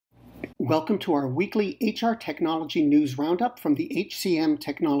Welcome to our weekly HR Technology News Roundup from the HCM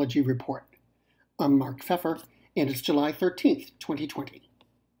Technology Report. I'm Mark Pfeffer, and it's July 13th, 2020.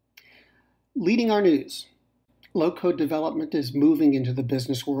 Leading our news, low-code development is moving into the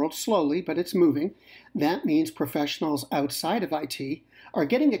business world slowly, but it's moving. That means professionals outside of IT are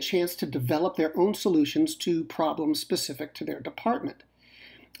getting a chance to develop their own solutions to problems specific to their department.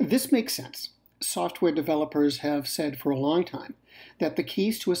 This makes sense. Software developers have said for a long time that the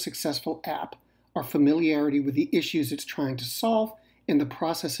keys to a successful app are familiarity with the issues it's trying to solve and the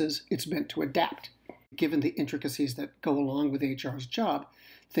processes it's meant to adapt. Given the intricacies that go along with HR's job,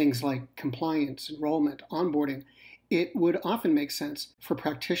 things like compliance, enrollment, onboarding, it would often make sense for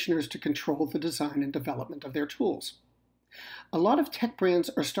practitioners to control the design and development of their tools. A lot of tech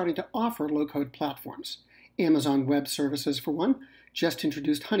brands are starting to offer low-code platforms. Amazon Web Services, for one, just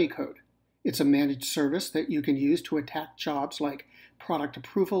introduced Honeycode. It's a managed service that you can use to attack jobs like product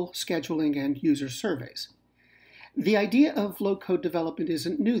approval, scheduling, and user surveys. The idea of low-code development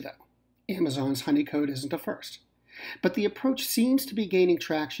isn't new, though. Amazon's Honeycode isn't a first. But the approach seems to be gaining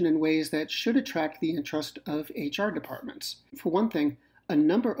traction in ways that should attract the interest of HR departments. For one thing, a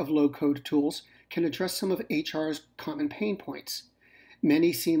number of low-code tools can address some of HR's common pain points.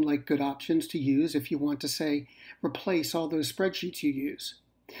 Many seem like good options to use if you want to, say, replace all those spreadsheets you use.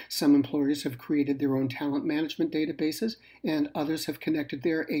 Some employers have created their own talent management databases, and others have connected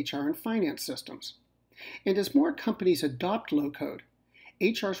their HR and finance systems. And as more companies adopt low-code,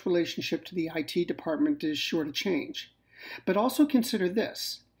 HR's relationship to the IT department is sure to change. But also consider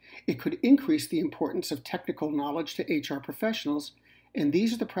this. It could increase the importance of technical knowledge to HR professionals, and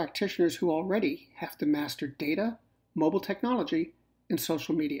these are the practitioners who already have to master data, mobile technology, and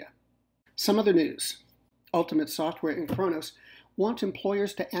social media. Some other news. Ultimate Software and Kronos want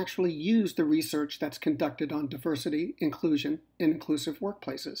employers to actually use the research that's conducted on diversity, inclusion, and inclusive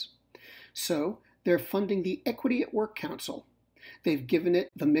workplaces. So, they're funding the Equity at Work Council. They've given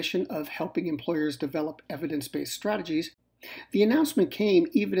it the mission of helping employers develop evidence-based strategies. The announcement came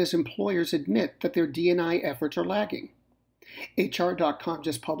even as employers admit that their D&I efforts are lagging. HR.com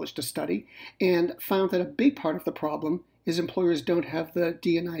just published a study and found that a big part of the problem is employers don't have the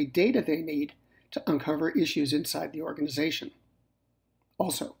D&I data they need to uncover issues inside the organization.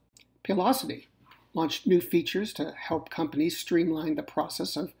 Also, Paylocity launched new features to help companies streamline the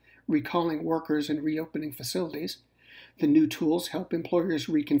process of recalling workers and reopening facilities. The new tools help employers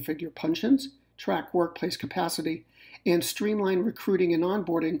reconfigure punch-ins, track workplace capacity, and streamline recruiting and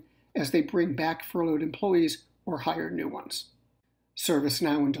onboarding as they bring back furloughed employees or hire new ones.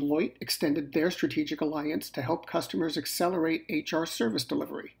 ServiceNow and Deloitte extended their strategic alliance to help customers accelerate HR service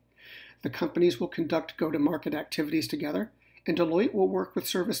delivery. The companies will conduct go-to-market activities together, and Deloitte will work with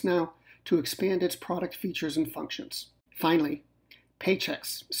ServiceNow to expand its product features and functions. Finally,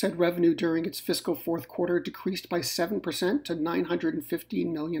 Paychex said revenue during its fiscal fourth quarter decreased by 7% to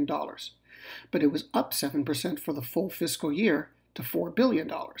 $915 million, but it was up 7% for the full fiscal year to $4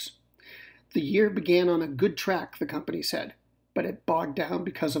 billion. The year began on a good track, the company said, but it bogged down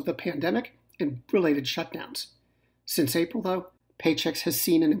because of the pandemic and related shutdowns. Since April, though, Paychex has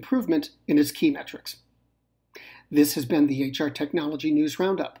seen an improvement in its key metrics. This has been the HR Technology News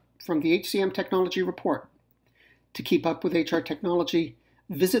Roundup from the HCM Technology Report. To keep up with HR technology,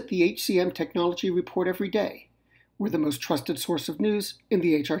 visit the HCM Technology Report every day. We're the most trusted source of news in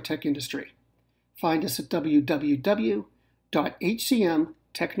the HR tech industry. Find us at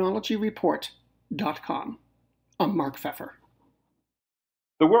www.hcmtechnologyreport.com. I'm Mark Pfeffer.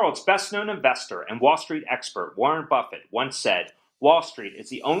 The world's best-known investor and Wall Street expert Warren Buffett once said, "Wall Street is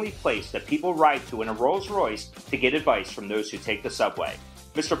the only place that people ride to in a Rolls-Royce to get advice from those who take the subway."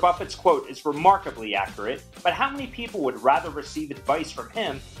 Mr. Buffett's quote is remarkably accurate, but how many people would rather receive advice from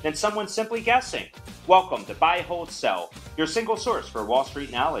him than someone simply guessing? Welcome to Buy, Hold, Sell, your single source for Wall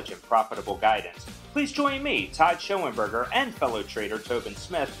Street knowledge and profitable guidance. Please join me, Todd Schoenberger, and fellow trader Tobin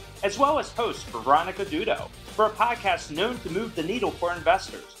Smith, as well as host Veronica Dudo, for a podcast known to move the needle for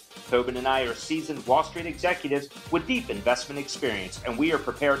investors. Tobin and I are seasoned Wall Street executives with deep investment experience, and we are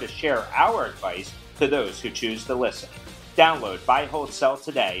prepared to share our advice to those who choose to listen. Download Buy, Hold, Sell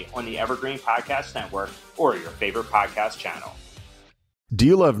today on the Evergreen Podcast Network or your favorite podcast channel. Do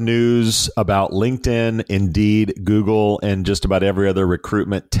you love news about LinkedIn, Indeed, Google, and just about every other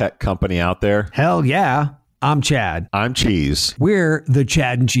recruitment tech company out there? Hell yeah. I'm Chad. I'm Cheese. We're the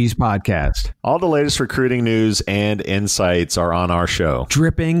Chad and Cheese Podcast. All the latest recruiting news and insights are on our show,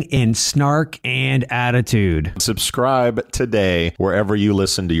 dripping in snark and attitude. Subscribe today wherever you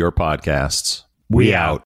listen to your podcasts. We out.